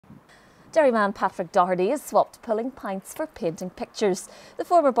Derryman Patrick Doherty has swapped pulling pints for painting pictures. The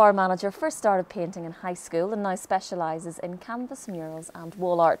former bar manager first started painting in high school and now specialises in canvas, murals and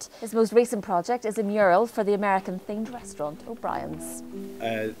wall art. His most recent project is a mural for the American-themed restaurant O'Brien's.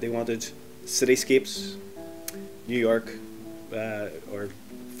 They wanted cityscapes, New York, or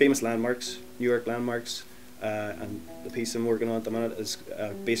famous landmarks, New York landmarks, and the piece I'm working on at the minute is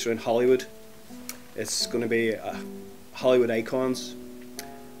based around Hollywood. It's going to be Hollywood icons.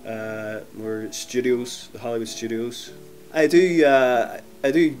 More studios, the Hollywood studios. I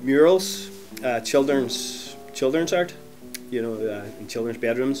do murals, children's art, you know, in children's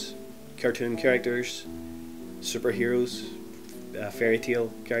bedrooms, cartoon characters, superheroes, fairy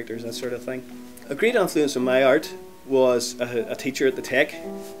tale characters, that sort of thing. A great influence on my art was a teacher at the Tech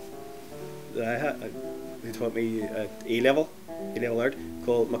that I had, who taught me A-level art,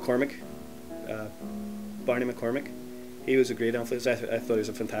 called McCormick, Barney McCormick. He was a great influence. I thought he was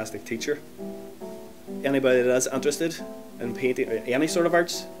a fantastic teacher. Anybody that is interested in painting or any sort of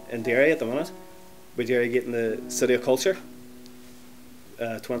arts in Derry at the minute, with Derry getting the City of Culture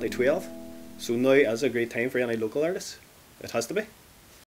 2012, so now is a great time for any local artists. It has to be.